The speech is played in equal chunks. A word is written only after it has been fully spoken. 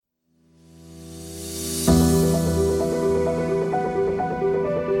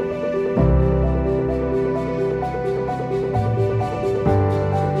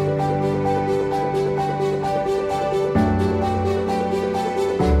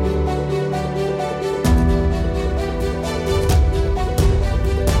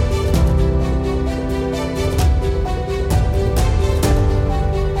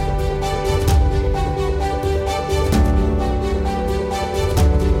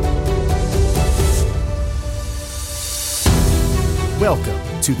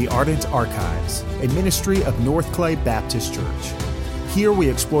Welcome to the Ardent Archives, a ministry of North Clay Baptist Church. Here we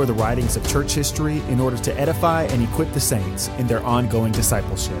explore the writings of church history in order to edify and equip the saints in their ongoing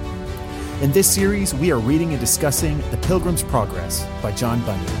discipleship. In this series, we are reading and discussing The Pilgrim's Progress by John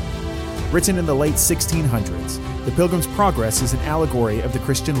Bunyan. Written in the late 1600s, The Pilgrim's Progress is an allegory of the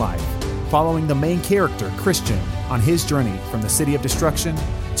Christian life, following the main character, Christian, on his journey from the city of destruction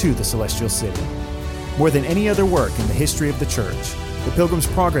to the celestial city. More than any other work in the history of the church, The Pilgrim's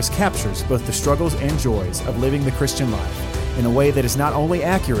Progress captures both the struggles and joys of living the Christian life in a way that is not only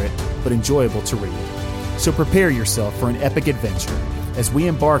accurate, but enjoyable to read. So prepare yourself for an epic adventure as we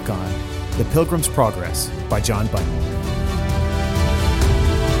embark on The Pilgrim's Progress by John Bunyan.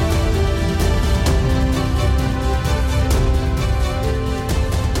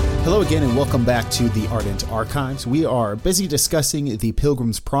 Hello again and welcome back to the Ardent Archives. We are busy discussing The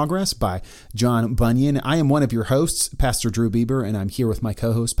Pilgrim's Progress by John Bunyan. I am one of your hosts, Pastor Drew Bieber, and I'm here with my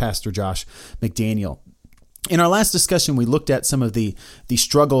co-host, Pastor Josh McDaniel. In our last discussion, we looked at some of the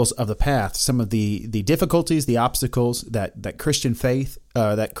struggles of the path, some of the difficulties, the obstacles that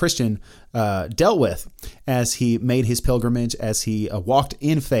Christian dealt with as he made his pilgrimage, as he walked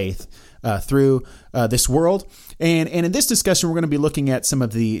in faith through this world. And in this discussion, we're going to be looking at some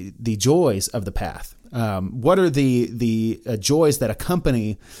of the joys of the path. What are the joys that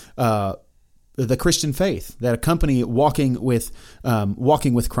accompany the Christian faith, that accompany walking with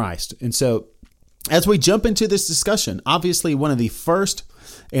Christ? And so, as we jump into this discussion, obviously one of the first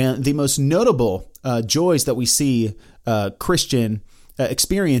and the most notable joys that we see Christian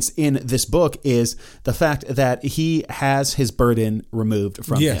experience in this book is the fact that he has his burden removed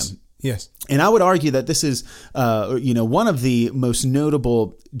from him. Yes. And I would argue that this is, one of the most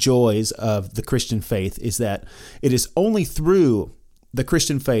notable joys of the Christian faith is that it is only through the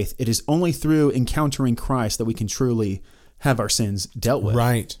Christian faith, it is only through encountering Christ that we can truly have our sins dealt with.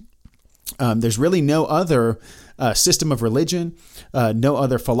 Right. There's really no other system of religion, no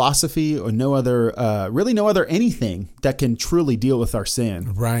other philosophy, or no other anything that can truly deal with our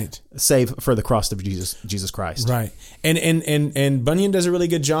sin. Right. Save for the cross of Jesus Christ. Right. And Bunyan does a really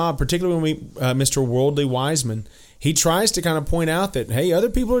good job, particularly when Mr. Worldly Wiseman, he tries to kind of point out that, hey, other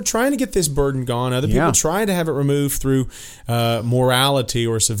people are trying to get this burden gone. Other people try to have it removed through morality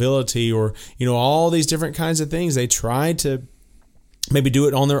or civility or, all these different kinds of things. They try to maybe do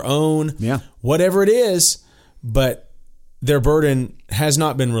it on their own, whatever it is, but their burden has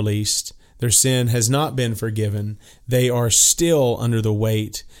not been released. Their sin has not been forgiven. They are still under the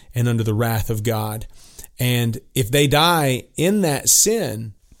weight and under the wrath of God. And if they die in that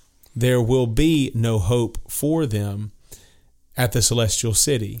sin, there will be no hope for them at the celestial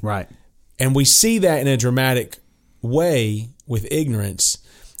city. Right. And we see that in a dramatic way with ignorance.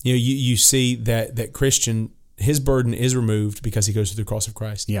 You see that Christian, his burden is removed because he goes through the cross of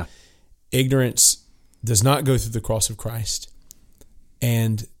Christ. Yeah. Ignorance does not go through the cross of Christ,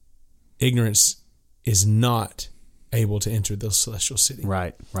 and ignorance is not able to enter the celestial city.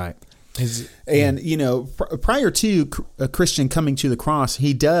 Right. And, prior to a Christian coming to the cross,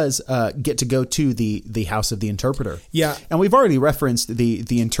 he does get to go to the house of the interpreter. Yeah. And we've already referenced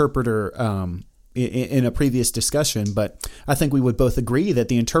the interpreter in a previous discussion, but I think we would both agree that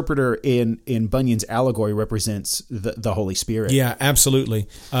the interpreter in Bunyan's allegory represents the Holy Spirit. Yeah, absolutely.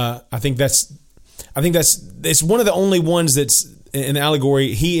 I think it's one of the only ones that's in the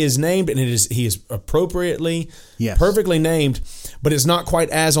allegory. He is named, and he is appropriately, perfectly named, but it's not quite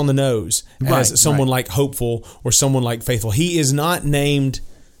as on the nose as someone like Hopeful or someone like Faithful. He is not named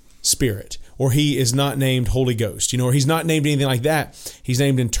Spirit, or he is not named Holy Ghost, or he's not named anything like that. He's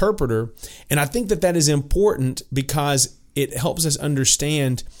named Interpreter. And I think that is important because it helps us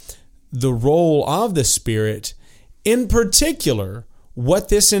understand the role of the Spirit. In particular, what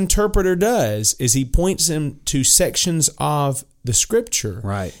this interpreter does is he points them to sections of the Scripture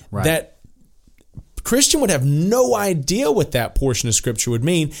that Christian would have no idea what that portion of Scripture would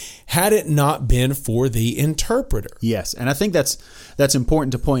mean had it not been for the interpreter. Yes, and I think that's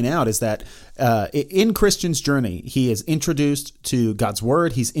important to point out is that in Christian's journey, he is introduced to God's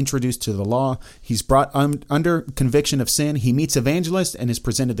Word, he's introduced to the law, he's brought under conviction of sin, he meets evangelists and is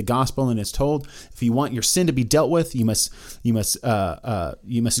presented the gospel and is told, if you want your sin to be dealt with, you must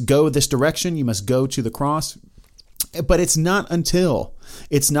go this direction, you must go to the cross. But it's not until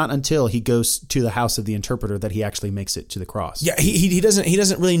he goes to the house of the interpreter that he actually makes it to the cross. Yeah, he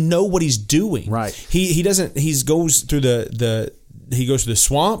doesn't really know what he's doing. Right. He goes through the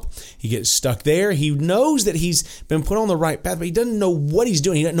swamp. He gets stuck there. He knows that he's been put on the right path, but he doesn't know what he's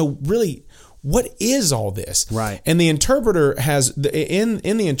doing. He doesn't know really what is all this? Right. And the interpreter has, in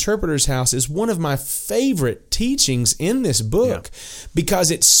the interpreter's house is one of my favorite teachings in this book,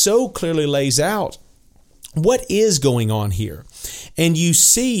 because it so clearly lays out what is going on here. And you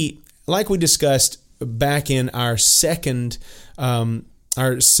see, like we discussed back in our second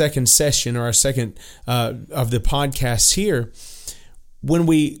session, or our second of the podcasts here, when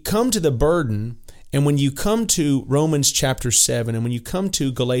we come to the burden, and when you come to Romans chapter 7, and when you come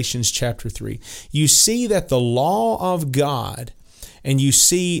to Galatians chapter 3, you see that the law of God, and you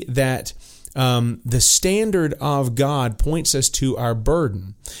see that the standard of God points us to our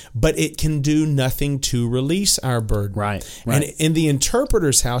burden, but it can do nothing to release our burden. Right. And in the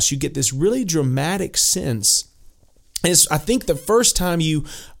interpreter's house, you get this really dramatic sense. And I think the first time you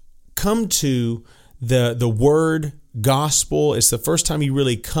come to the word gospel, it's the first time you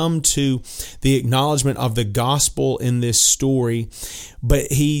really come to the acknowledgement of the gospel in this story.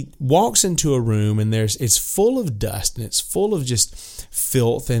 But he walks into a room, and it's full of dust, and it's full of just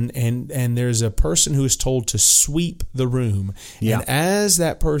filth, and there's a person who is told to sweep the room. Yeah. And as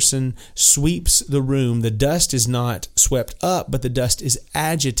that person sweeps the room, the dust is not swept up, but the dust is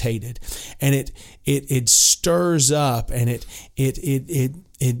agitated, and it stirs up, and it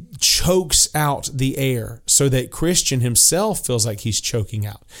chokes out the air, so that Christian himself feels like he's choking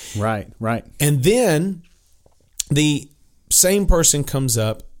out. Right. And then the same person comes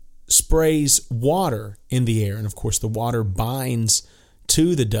up, sprays water in the air, and of course the water binds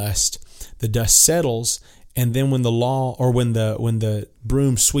to the dust settles, and then when the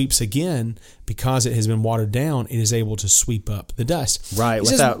broom sweeps again, because it has been watered down, it is able to sweep up the dust. Right,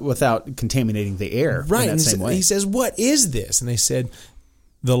 without contaminating the air. Right, in that same way. He says, "What is this?" And they said,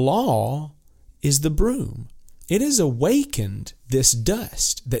 "The law is the broom. It has awakened this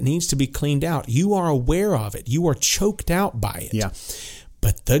dust that needs to be cleaned out. You are aware of it. You are choked out by it. Yeah.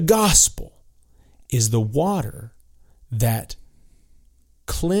 But the gospel is the water that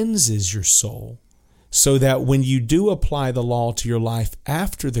cleanses your soul, so that when you do apply the law to your life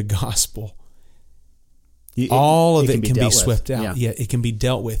after the gospel, all of it can be swept out. Yeah, it can be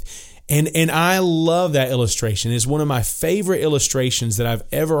dealt with." And I love that illustration. It's one of my favorite illustrations that I've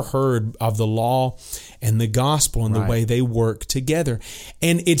ever heard of the law and the gospel and the way they work together.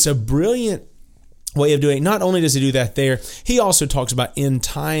 And it's a brilliant way of doing it. Not only does he do that there, he also talks about end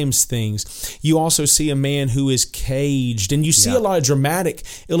times things. You also see a man who is caged, and you see a lot of dramatic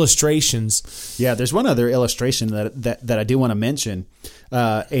illustrations. Yeah, there's one other illustration that I do want to mention,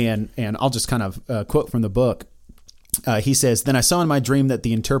 and I'll just kind of quote from the book. He says, "Then I saw in my dream that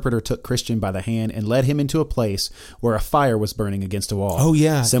the interpreter took Christian by the hand and led him into a place where a fire was burning against a wall. Oh,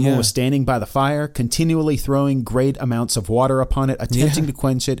 yeah. Someone was standing by the fire, continually throwing great amounts of water upon it, attempting to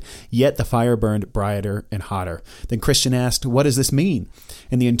quench it, yet the fire burned brighter and hotter. Then Christian asked, 'What does this mean?'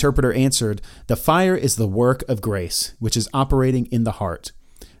 And the interpreter answered, 'The fire is the work of grace, which is operating in the heart.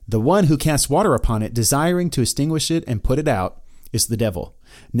 The one who casts water upon it, desiring to extinguish it and put it out, is the devil.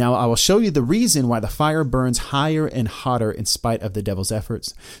 Now I will show you the reason why the fire burns higher and hotter in spite of the devil's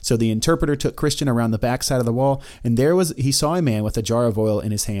efforts.' So the interpreter took Christian around the backside of the wall, and he saw a man with a jar of oil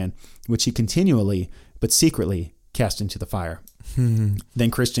in his hand, which he continually but secretly cast into the fire.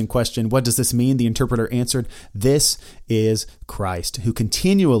 Then Christian questioned, 'What does this mean?' The interpreter answered, 'This is Christ, who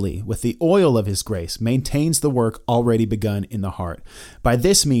continually, with the oil of his grace, maintains the work already begun in the heart. By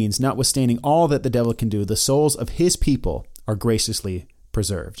this means, notwithstanding all that the devil can do, the souls of his people are graciously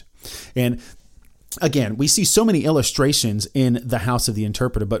preserved.'" And again, we see so many illustrations in the house of the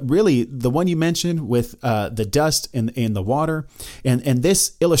interpreter, but really the one you mentioned with the dust and the water, and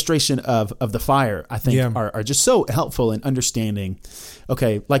this illustration of the fire, I think are just so helpful in understanding,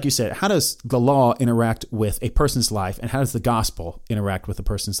 okay, like you said, how does the law interact with a person's life, and how does the gospel interact with a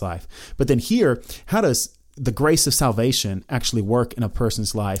person's life? But then here, how does the grace of salvation actually work in a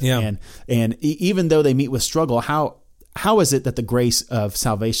person's life? And even though they meet with struggle, how is it that the grace of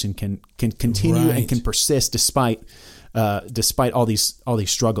salvation can continue and can persist despite all these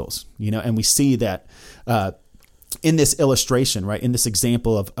struggles? And we see that in this illustration, right, in this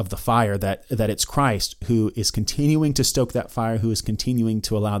example of the fire, that it's Christ who is continuing to stoke that fire, who is continuing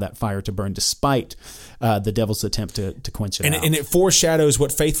to allow that fire to burn despite the devil's attempt to quench it out. And it foreshadows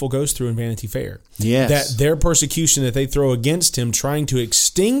what Faithful goes through in Vanity Fair. Yes. That their persecution that they throw against him, trying to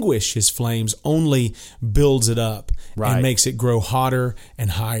extinguish his flames, only builds it up and makes it grow hotter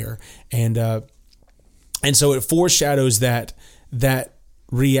and higher. And so it foreshadows that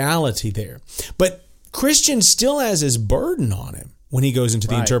reality there. But Christian still has his burden on him when he goes into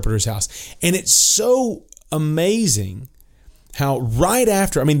the interpreter's house. And it's so amazing how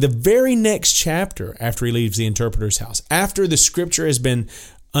the very next chapter after he leaves the interpreter's house, after the scripture has been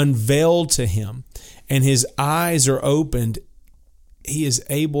unveiled to him and his eyes are opened, he is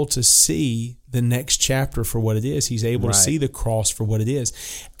able to see the next chapter for what it is. He's able to see the cross for what it is.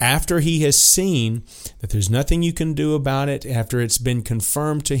 After he has seen that there's nothing you can do about it, after it's been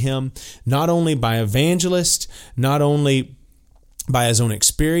confirmed to him, not only by evangelists, not only by his own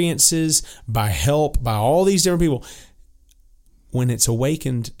experiences, by help, by all these different people, when it's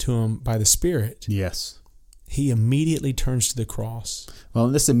awakened to him by the Spirit, yes, he immediately turns to the cross. Well,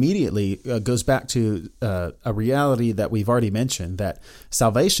 and this immediately goes back to a reality that we've already mentioned, that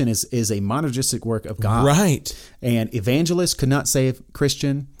salvation is a monergistic work of God. Right. And evangelists could not save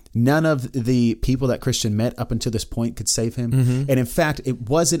Christian. None of the people that Christian met up until this point could save him. Mm-hmm. And in fact, it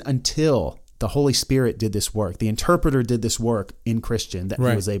wasn't until the Holy Spirit did this work, the interpreter did this work in Christian, that he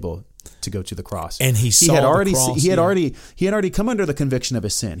was able to go to the cross. And he saw the cross. He had already come under the conviction of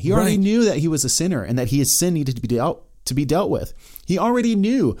his sin. He already knew that he was a sinner and that his sin needed to be dealt with. He already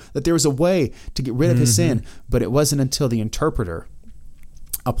knew that there was a way to get rid of his sin, but it wasn't until the interpreter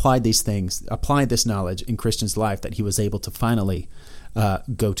applied this knowledge in Christian's life that he was able to finally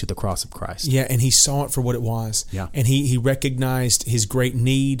go to the cross of Christ. Yeah, and he saw it for what it was. Yeah. And he recognized his great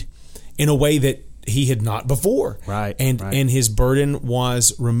need in a way that he had not before. Right. And his burden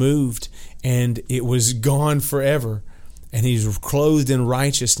was removed and it was gone forever. And he's clothed in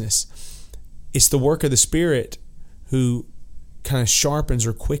righteousness. It's the work of the Spirit who kind of sharpens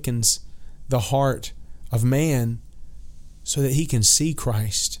or quickens the heart of man so that he can see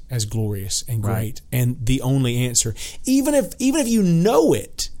Christ as glorious and great and the only answer. Even if you know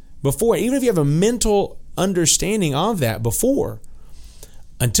it before, even if you have a mental understanding of that before,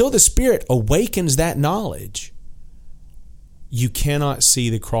 until the Spirit awakens that knowledge, you cannot see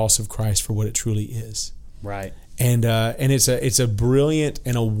the cross of Christ for what it truly is. Right. And it's a brilliant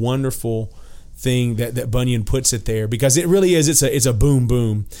and a wonderful thing that Bunyan puts it there, because it really is. It's a boom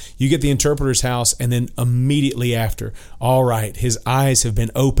boom. You get the interpreter's house, and then immediately after, all right, his eyes have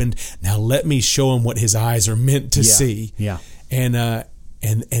been opened. Now let me show him what his eyes are meant to see. Yeah. And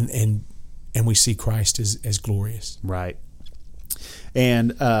we see Christ as glorious. Right.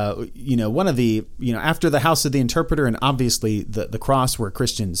 And, one of the, after the house of the interpreter and obviously the cross where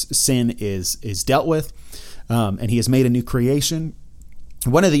Christian's sin is dealt with, and he has made a new creation.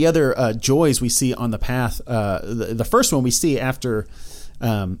 One of the other joys we see on the path, the first one we see after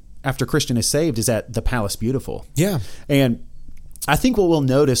Christian is saved is at the Palace Beautiful. Yeah. And I think what we'll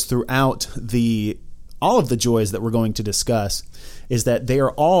notice throughout all of the joys that we're going to discuss is that they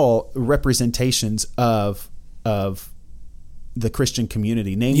are all representations of the Christian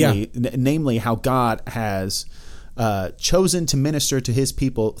community, namely how God has chosen to minister to his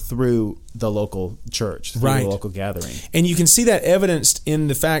people through the local church, through the local gathering. And you can see that evidenced in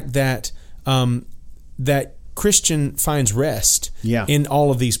the fact that that Christian finds rest in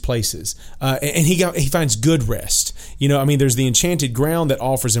all of these places. And he finds good rest. There's the enchanted ground that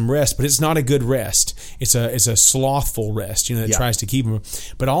offers him rest, but it's not a good rest. It's a slothful rest, that tries to keep him.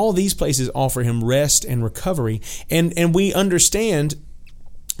 But all these places offer him rest and recovery. And we understand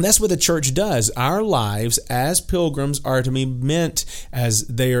that's what the church does. Our lives as pilgrims are to be meant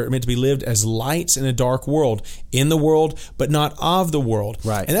to be lived as lights in a dark world, in the world, but not of the world.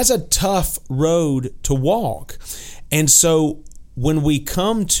 Right. And that's a tough road to walk. And so when we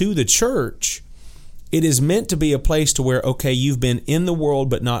come to the church, it is meant to be a place to where, okay, you've been in the world,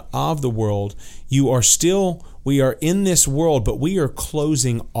 but not of the world. We are in this world, but we are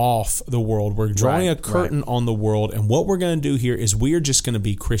closing off the world. We're drawing a curtain on the world. And what we're going to do here is we are just going to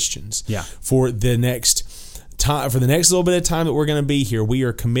be Christians for the next time, for the next little bit of time that we're going to be here. We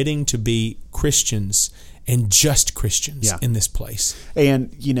are committing to be Christians and just Christians in this place.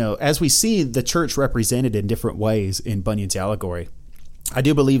 And, as we see the church represented in different ways in Bunyan's allegory, I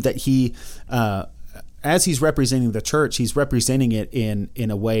do believe that he, as he's representing the church, he's representing it in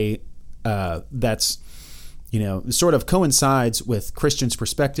a way that's, sort of coincides with Christian's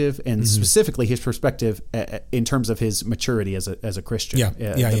perspective, and specifically his perspective in terms of his maturity as a Christian,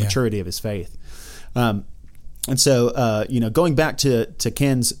 the maturity of his faith. And so, going back to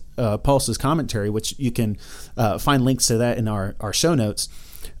Ken's Pulse's commentary, which you can find links to that in our show notes,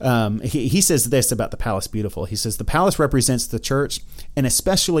 he says this about the Palace Beautiful. He says, the palace represents the church, and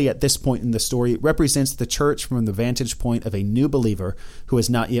especially at this point in the story, represents the church from the vantage point of a new believer who has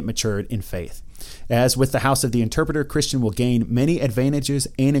not yet matured in faith. As with the house of the interpreter, Christian will gain many advantages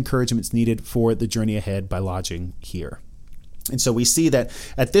and encouragements needed for the journey ahead by lodging here. And so we see that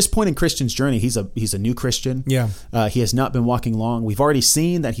at this point in Christian's journey, he's a new Christian. Yeah. He has not been walking long. We've already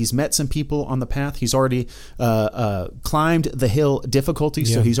seen that he's met some people on the path. He's already climbed the hill difficulty.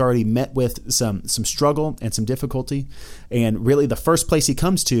 So he's already met with some struggle and some difficulty. And really the first place he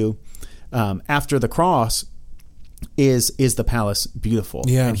comes to after the cross is the palace beautiful.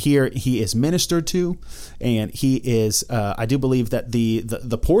 Yeah. And here he is ministered to, and he is I do believe that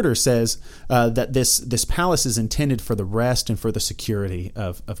the porter says that this palace is intended for the rest and for the security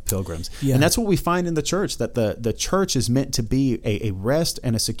of pilgrims. Yeah. And that's what we find in the church, that the church is meant to be a rest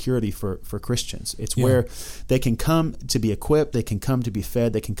and a security for Christians. It's where they can come to be equipped, they can come to be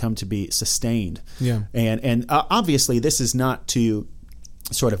fed, they can come to be sustained. Yeah. And obviously this is not to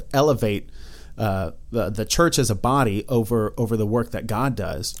sort of elevate the church as a body over the work that God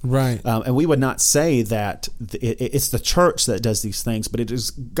does. Right. And we would not say that it's the church that does these things, but it is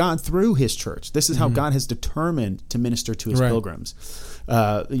God through his church. This is how God has determined to minister to his pilgrims.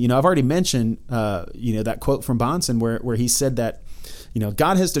 I've already mentioned, that quote from Bonson where he said that,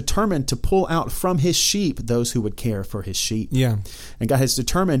 God has determined to pull out from his sheep those who would care for his sheep. Yeah. And God has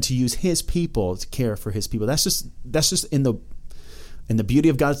determined to use his people to care for his people. That's just in the beauty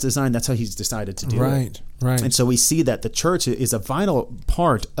of God's design. That's how he's decided to do it. Right. And so we see that the church is a vital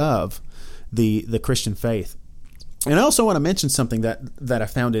part of the Christian faith. And I also want to mention something that I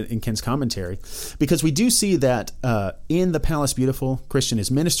found in Ken's commentary, because we do see that in the Palace Beautiful, Christian is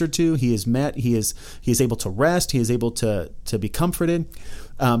ministered to, he is met, he is able to rest, he is able to be comforted.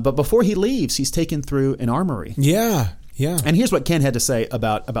 But before he leaves, he's taken through an armory. Yeah. Yeah. And here's what Ken had to say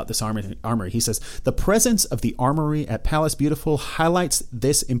about this armory. He says, the presence of the armory at Palace Beautiful highlights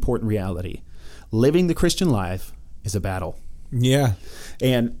this important reality. Living the Christian life is a battle. Yeah.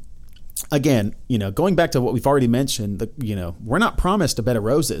 And again, going back to what we've already mentioned, we're not promised a bed of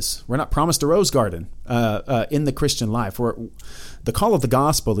roses. We're not promised a rose garden in the Christian life. The call of the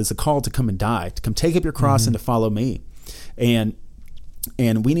gospel is a call to come and die, to come take up your cross and to follow me. And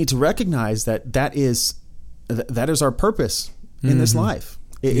we need to recognize that is our purpose in this life.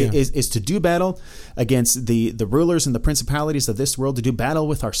 Is to do battle against the rulers and the principalities of this world, to do battle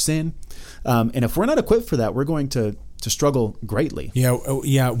with our sin. And if we're not equipped for that, we're going to struggle greatly.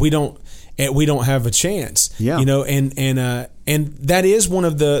 Yeah. We don't have a chance. Yeah. And that is one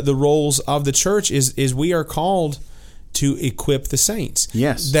of the roles of the church is we are called to equip the saints.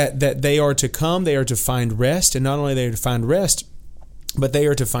 Yes. That they are to come, they are to find rest, and not only they are to find rest, but they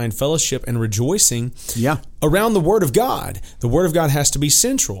are to find fellowship and rejoicing around the Word of God. The Word of God has to be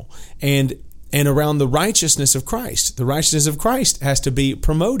central, and around the righteousness of Christ. The righteousness of Christ has to be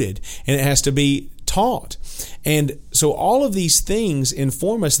promoted, and it has to be taught. And so all of these things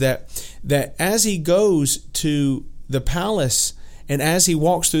inform us that as he goes to the palace and as he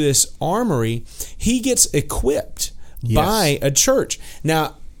walks through this armory, he gets equipped by a church.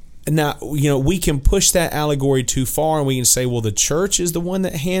 Now, we can push that allegory too far, and we can say, well, the church is the one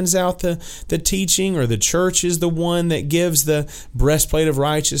that hands out the teaching, or the church is the one that gives the breastplate of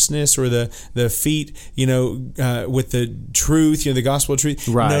righteousness, or the feet, with the truth, the gospel of truth.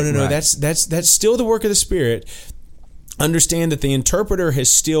 Right, no. right. That's still the work of the Spirit. Understand that the interpreter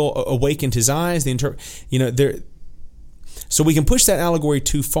has still awakened his eyes. So we can push that allegory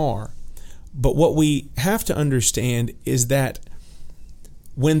too far, but what we have to understand is that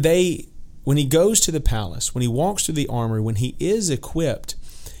when he goes to the palace, when he walks through the armory, when he is equipped,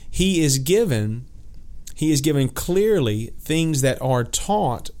 he is given clearly things that are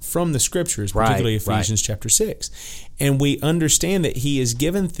taught from the Scriptures, particularly Ephesians chapter 6. And we understand that he is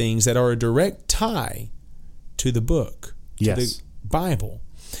given things that are a direct tie to the book, to the Bible.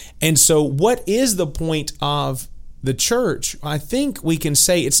 And so what is the point of the church? I think we can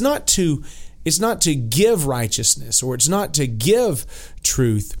say it's not to give righteousness, or it's not to give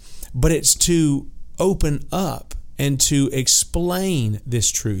truth, but it's to open up and to explain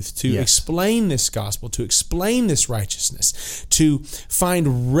this truth, to explain this gospel, to explain this righteousness, to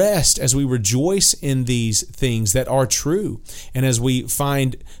find rest as we rejoice in these things that are true, and as we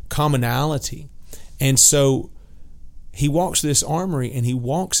find commonality. And so he walks this armory, and he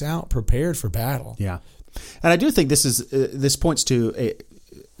walks out prepared for battle. Yeah. And I do think this points to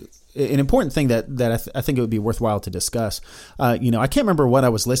an important thing that I think it would be worthwhile to discuss. I can't remember what I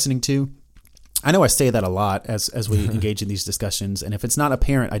was listening to. I know I say that a lot as we engage in these discussions, and if it's not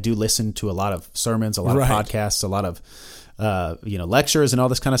apparent, I do listen to a lot of sermons, a lot of podcasts, a lot of lectures, and all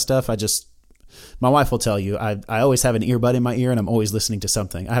this kind of stuff. My wife will tell you, I always have an earbud in my ear, and I'm always listening to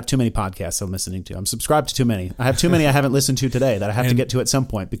something. I have too many podcasts I'm listening to. I'm subscribed to too many. I have too many I haven't listened to today that I have to get to at some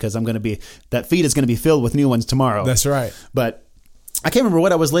point, because that feed is going to be filled with new ones tomorrow. That's right. But I can't remember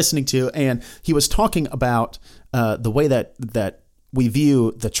what I was listening to, and he was talking about the way that we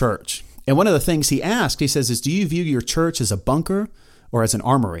view the church. And one of the things he asked, he says, do you view your church as a bunker or as an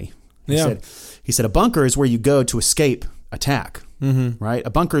armory? He said, a bunker is where you go to escape attack, right? A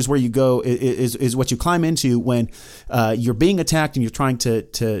bunker is where you go, is what you climb into when you're being attacked and you're trying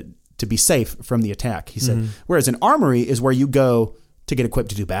to be safe from the attack. He said, whereas an armory is where you go to get equipped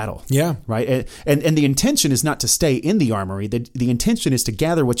to do battle. Yeah. Right. And the intention is not to stay in the armory. The intention is to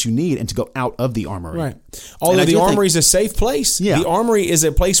gather what you need and to go out of the armory. Right. Although the armory is a safe place. Yeah. The armory is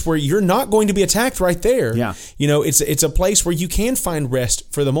a place where you're not going to be attacked right there. Yeah. It's a place where you can find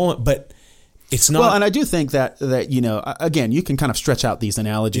rest for the moment, but it's not. Well, and I do think that again, you can kind of stretch out these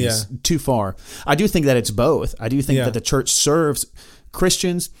analogies too far. I do think that it's both. I do think that the church serves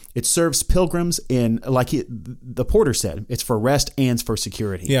Christians, it serves pilgrims in, like the porter said, it's for rest and for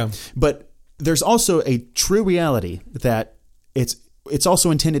security. Yeah. But there's also a true reality that it's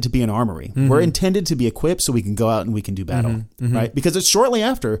also intended to be an armory. We're intended to be equipped so we can go out and we can do battle, right? Because it's shortly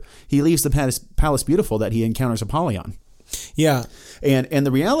after he leaves the Palace Beautiful that he encounters Apollyon. Yeah. And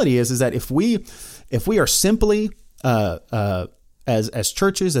the reality is that if we are simply as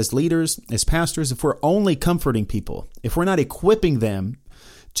churches, as leaders, as pastors, if we're only comforting people, if we're not equipping them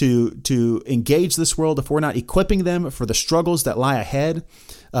to engage this world, if we're not equipping them for the struggles that lie ahead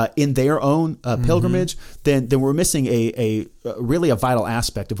in their own pilgrimage, then we're missing a really a vital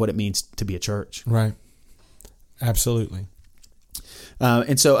aspect of what it means to be a church. Right. Absolutely.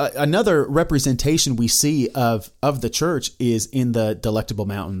 And so another representation we see of the church is in the Delectable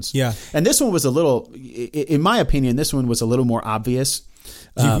Mountains. Yeah. And this one was a little, in my opinion, this one was a little more obvious.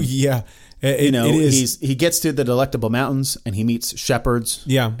 Yeah. It is. He gets to the Delectable Mountains and he meets shepherds.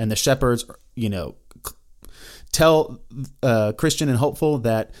 Yeah. And the shepherds, tell Christian and Hopeful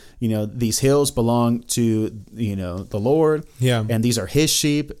that these hills belong to the Lord. Yeah. And these are His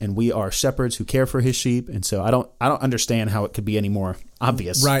sheep, and we are shepherds who care for His sheep. And so I don't understand how it could be any more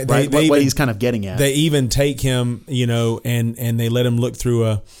obvious. Right. What he's kind of getting at. They even take him, and they let him look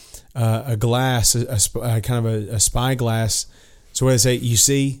through a glass, kind of a spy glass. So what they say, you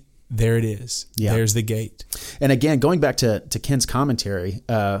see. There it is. Yeah. There's the gate. And again, going back to Ken's commentary,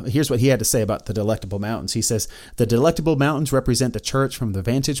 here's what he had to say about the Delectable Mountains. He says, the Delectable Mountains represent the church from the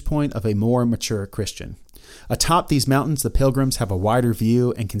vantage point of a more mature Christian. Atop these mountains, the pilgrims have a wider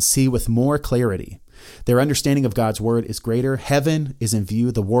view and can see with more clarity. Their understanding of God's word is greater. Heaven is in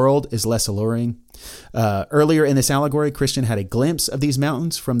view. The world is less alluring. Earlier in this allegory, Christian had a glimpse of these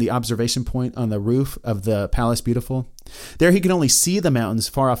mountains from the observation point on the roof of the Palace Beautiful. There he could only see the mountains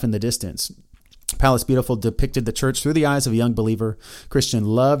far off in the distance. Palace Beautiful depicted the church through the eyes of a young believer. Christian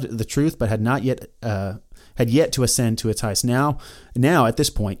loved the truth, but had yet to ascend to its heights. Now, at this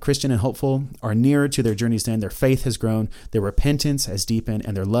point, Christian and Hopeful are nearer to their journey's end. Their faith has grown, their repentance has deepened,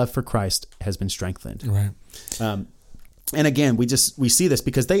 and their love for Christ has been strengthened. Right. And again, we see this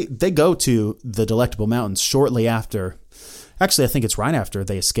because they go to the Delectable Mountains shortly after. Actually, I think it's right after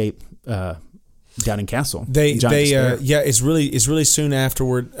they escape Doubting Castle. It's really soon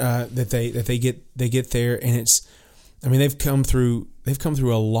afterward that they get there, and they've come through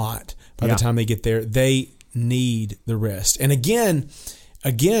a lot by the time they get there. They need the rest. And again,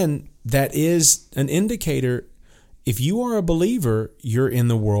 that is an indicator. If you are a believer, you're in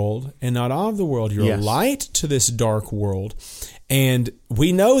the world and not of the world. You're a light to this dark world. And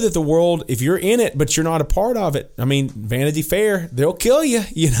we know that the world, if you're in it, but you're not a part of it, Vanity Fair, they'll kill you,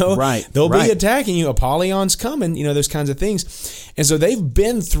 Right. They'll be attacking you. Apollyon's coming, those kinds of things. And so they've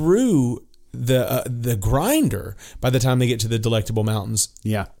been through the grinder by the time they get to the Delectable Mountains.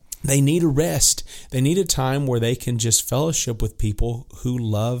 Yeah. They need a rest. They need a time where they can just fellowship with people who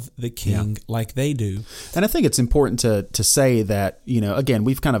love the King like they do. And I think it's important to say that, again,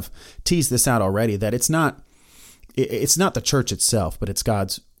 we've kind of teased this out already, that it's not the church itself, but it's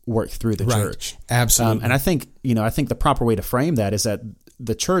God's work through the church. Absolutely. And I think the proper way to frame that is that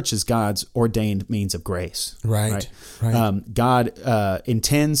the church is God's ordained means of grace. Right. God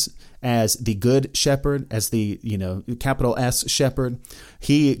intends as the good shepherd, as the, capital S shepherd.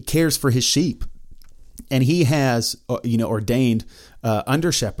 He cares for his sheep, and he has, ordained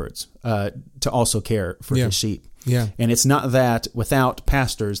under shepherds to also care for his sheep. Yeah. And it's not that without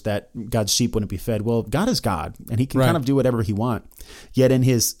pastors that God's sheep wouldn't be fed. Well, God is God, and he can kind of do whatever he wants. Yet in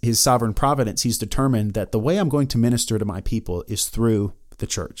his sovereign providence, he's determined that the way I'm going to minister to my people is through the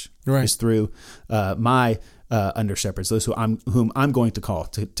church, is through my under shepherds, those whom I'm going to call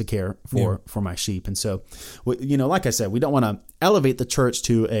to care for my sheep. And so, like I said, we don't want to elevate the church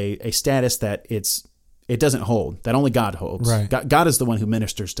to a status that it's it doesn't hold, that only God holds. Right. God is the one who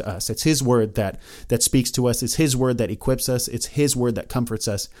ministers to us. It's His word that speaks to us. It's His word that equips us. It's His word that comforts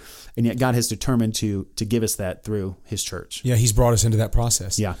us. And yet God has determined to give us that through His church. Yeah, He's brought us into that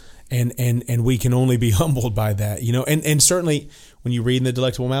process. Yeah. And we can only be humbled by that, and certainly when you read in the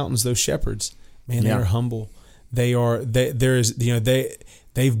Delectable Mountains, those shepherds, man, they are humble.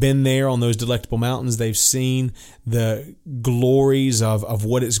 They've been there on those Delectable Mountains. They've seen the glories of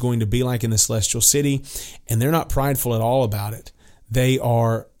what it's going to be like in the celestial city, and they're not prideful at all about it. They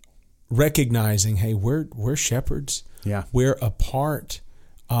are recognizing, hey, we're shepherds. Yeah. We're a part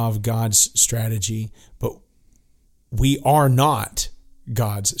of God's strategy, but we are not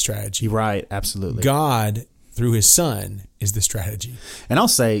God's strategy. Right, absolutely. God, through His Son, is the strategy. And I'll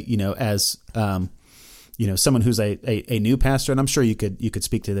say, as someone who's a new pastor, and I'm sure you could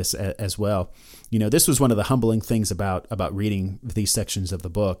speak to this as well. This was one of the humbling things about reading these sections of the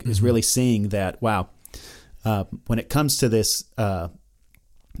book, is really seeing that, wow, when it comes to this,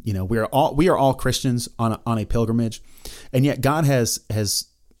 we are all Christians on a pilgrimage, and yet God has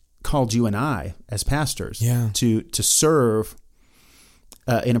called you and I as pastors to serve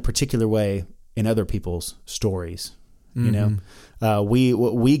in a particular way in other people's stories.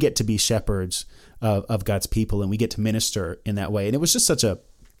 We get to be shepherds of God's people, and we get to minister in that way. And it was just such a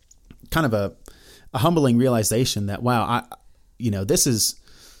kind of a humbling realization that, wow, this is,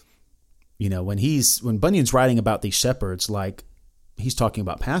 when Bunyan's writing about these shepherds, like he's talking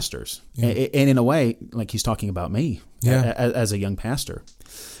about pastors, and in a way, like he's talking about me as a young pastor.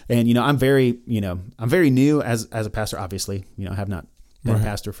 And I'm very new as a pastor. Obviously, I have not been a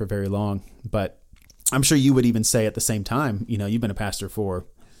pastor for very long, but I'm sure you would even say at the same time, you've been a pastor for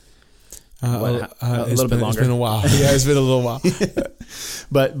a little bit longer. It's been a while. Yeah, it's been a little while.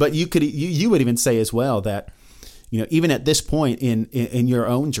 But you would even say as well that, even at this point in your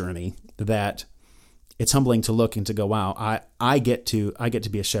own journey, that it's humbling to look and to go, wow, I get to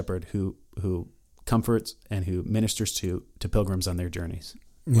be a shepherd who comforts and who ministers to pilgrims on their journeys.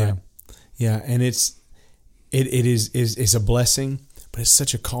 Yeah. Right? Yeah. And it is a blessing, but it's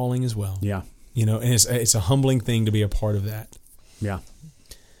such a calling as well. Yeah. And it's a humbling thing to be a part of that. Yeah.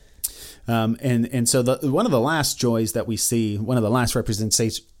 And so one of the last joys that we see, one of the last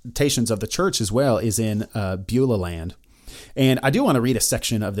representations of the church as well, is in Beulah land. And I do want to read a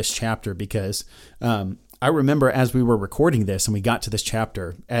section of this chapter because I remember as we were recording this and we got to this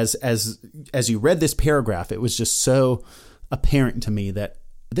chapter, as you read this paragraph, it was just so apparent to me that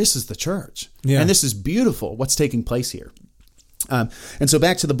this is the church. Yeah. And this is beautiful, what's taking place here. And so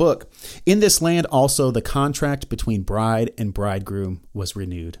back to the book. In this land also the contract between bride and bridegroom was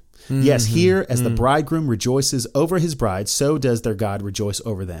renewed. Mm-hmm. Yes, here as the bridegroom rejoices over his bride, so does their God rejoice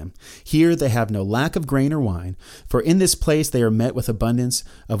over them. Here they have no lack of grain or wine, for in this place they are met with abundance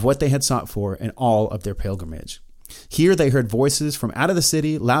of what they had sought for in all of their pilgrimage. Here they heard voices from out of the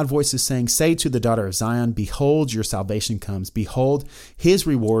city, loud voices saying, "Say to the daughter of Zion, behold, your salvation comes. Behold, his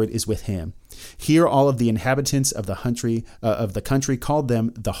reward is with him." Here all of the inhabitants of the country called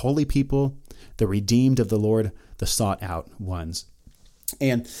them the holy people, the redeemed of the Lord, the sought out ones.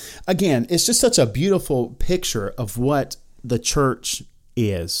 And again, it's just such a beautiful picture of what the church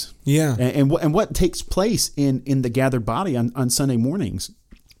is. Yeah. And what takes place in the gathered body on Sunday mornings.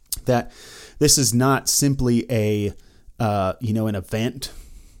 That this is not simply an event.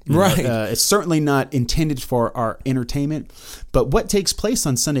 Right. It's certainly not intended for our entertainment. But what takes place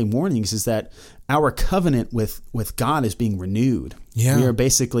on Sunday mornings is that our covenant with God is being renewed. Yeah. We are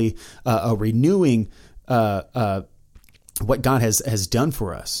basically renewing what God has done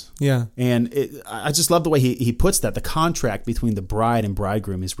for us. Yeah. And I just love the way he puts that. The contract between the bride and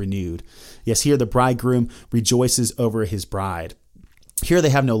bridegroom is renewed. Yes, here the bridegroom rejoices over his bride. Here they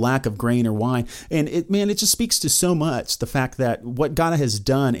have no lack of grain or wine. And it just speaks to so much the fact that what God has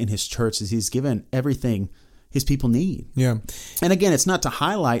done in his church is he's given everything his people need. Yeah. And again, it's not to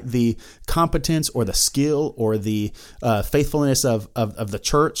highlight the competence or the skill or the faithfulness of the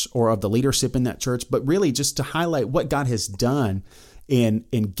church or of the leadership in that church, but really just to highlight what God has done in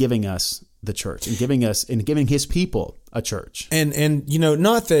giving us the church and giving his people a church. And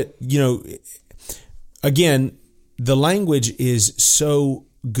not that, again, the language is so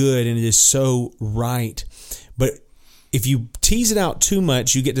good and it is so right, but if you tease it out too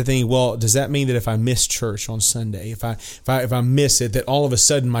much, you get to think, well, does that mean that if I miss church on Sunday, if I miss it, that all of a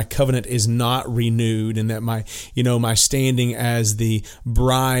sudden my covenant is not renewed, and that my standing as the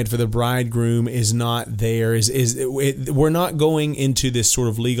bride for the bridegroom is not there? We're not going into this sort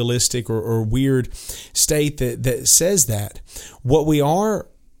of legalistic or weird state that says that. What we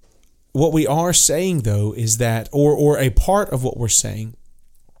are saying though is that, or a part of what we're saying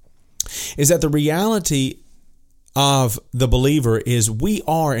is that the reality of the believer is we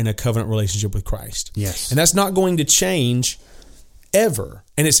are in a covenant relationship with Christ. Yes. And that's not going to change ever.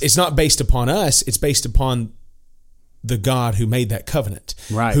 And it's not based upon us, it's based upon the God who made that covenant,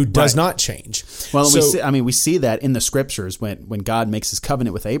 right, who does not change. Well, so, we see that in the scriptures when God makes his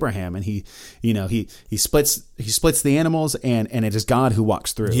covenant with Abraham, and he splits the animals, and it is God who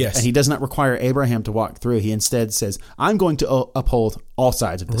walks through. Yes. And he does not require Abraham to walk through. He instead says, "I'm going to uphold all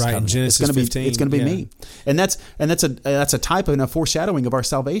sides of this covenant. Genesis 15, it's going to be me." And that's a type and a foreshadowing of our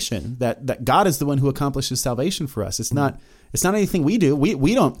salvation. That God is the one who accomplishes salvation for us. It's not anything we do.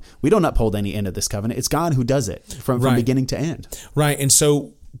 We don't uphold any end of this covenant. It's God who does it from beginning to end. Right. And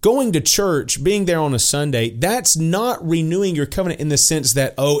so going to church, being there on a Sunday, that's not renewing your covenant in the sense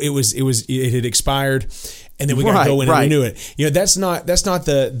that, it had expired and then we got to go in and renew it. That's not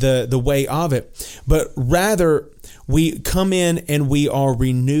the way of it, but rather we come in and we are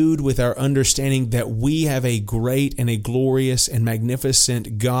renewed with our understanding that we have a great and a glorious and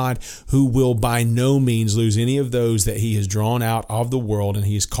magnificent God who will by no means lose any of those that he has drawn out of the world and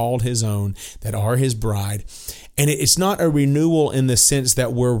he has called his own, that are his bride. And it's not a renewal in the sense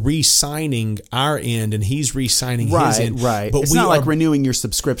that we're re-signing our end and he's re-signing his end. Right. But it's not like renewing your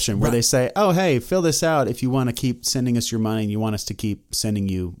subscription where they say, "Oh, hey, fill this out if you want to keep sending us your money and you want us to keep sending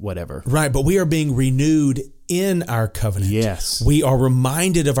you whatever." Right. But we are being renewed in our covenant. Yes. We are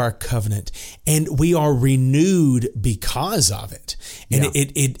reminded of our covenant and we are renewed because of it. And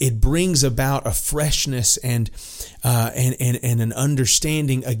it brings about a freshness and an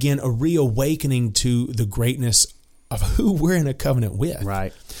understanding, again, a reawakening to the greatness of who we're in a covenant with.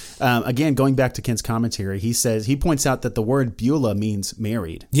 Right. Again, going back to Kent's commentary, he points out that the word Beulah means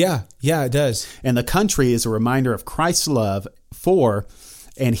married. Yeah, it does. And the country is a reminder of Christ's love for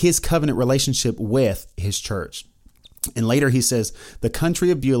and his covenant relationship with his church. And later he says, the country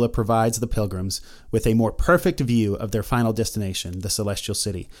of Beulah provides the pilgrims with a more perfect view of their final destination, the celestial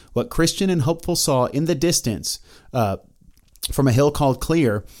city. What Christian and hopeful saw in the distance from a hill called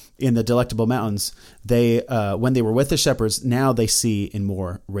Clear in the Delectable Mountains, when they were with the shepherds, now they see in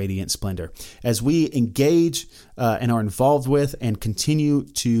more radiant splendor. As we engage and are involved with and continue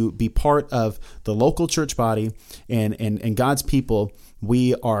to be part of the local church body and God's people,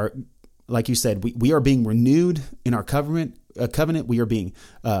 we are, like you said, we are being renewed in our covenant. We are being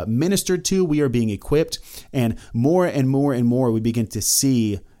ministered to. We are being equipped, and more and more, we begin to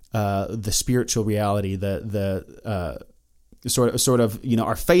see the spiritual reality. The sort of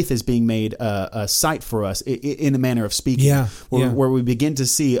our faith is being made a sight for us in a manner of speaking. Where we begin to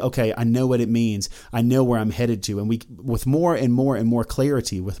see, okay, I know what it means. I know where I'm headed to, and we with more and more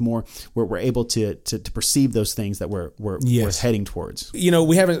clarity, with more where we're able to perceive those things that we're heading towards.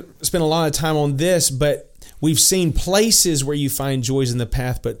 We haven't spent a lot of time on this, but we've seen places where you find joys in the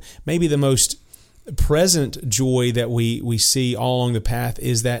path, but maybe the most present joy that we see all along the path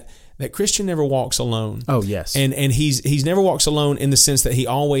is that Christian never walks alone. Oh, yes. And he's never walks alone in the sense that he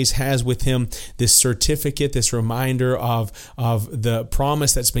always has with him this certificate, this reminder of the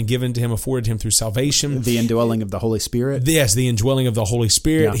promise that's been given to him, afforded to him through salvation. The indwelling of the Holy Spirit. Yes, the indwelling of the Holy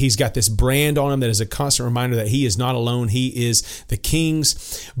Spirit. Yeah. He's got this brand on him that is a constant reminder that he is not alone. He is the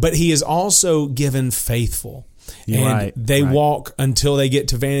King's. But he is also given faithful. And they walk until they get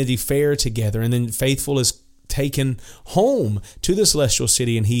to Vanity Fair together. And then faithful is taken home to the celestial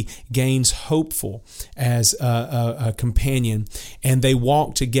city, and he gains hopeful as a companion, and they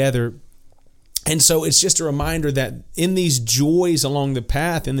walk together. And so it's just a reminder that in these joys along the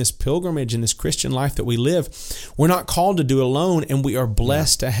path, in this pilgrimage, in this Christian life that we live, we're not called to do it alone, and we are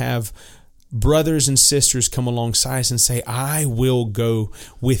blessed to have brothers and sisters come alongside us and say, I will go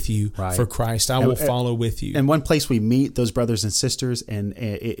with you for Christ. I will follow with you. And one place we meet those brothers and sisters and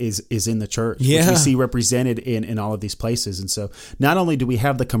is in the church, which we see represented in all of these places. And so not only do we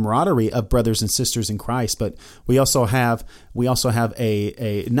have the camaraderie of brothers and sisters in Christ, but we also have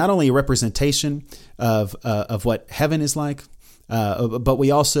a not only a representation of what heaven is like, but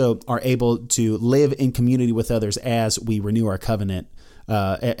we also are able to live in community with others as we renew our covenant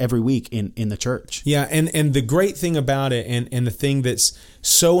every week in the church. Yeah, and the great thing about it, and the thing that's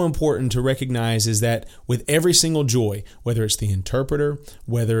so important to recognize, is that with every single joy, whether it's the interpreter,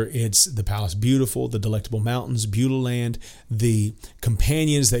 whether it's the Palace Beautiful, the Delectable Mountains, Beulah Land, the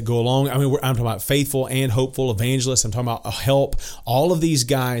companions that go along, I'm talking about faithful and hopeful evangelists, I'm talking about help, all of these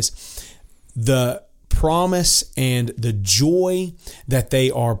guys, the promise and the joy that they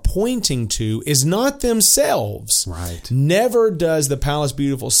are pointing to is not themselves. Right. Never does the Palace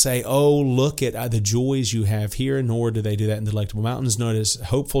Beautiful say, oh, look at the joys you have here, nor do they do that in Delectable Mountains, nor does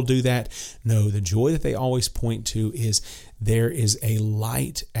Hopeful do that. No, the joy that they always point to is there is a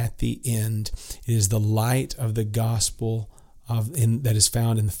light at the end. It is the light of the gospel that is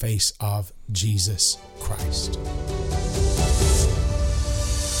found in the face of Jesus Christ.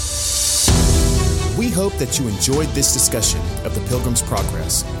 We hope that you enjoyed this discussion of the Pilgrim's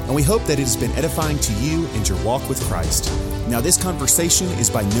Progress, and we hope that it has been edifying to you and your walk with Christ. Now, this conversation is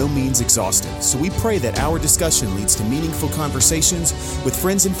by no means exhaustive, so we pray that our discussion leads to meaningful conversations with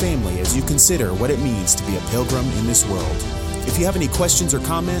friends and family as you consider what it means to be a pilgrim in this world. If you have any questions or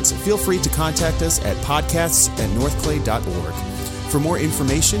comments, feel free to contact us at podcasts@northclay.org. For more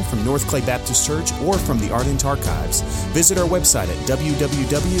information from North Clay Baptist Church or from the Ardent Archives, visit our website at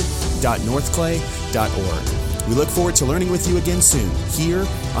www.northclay.org. We look forward to learning with you again soon here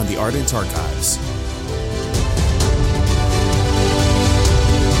on the Ardent Archives.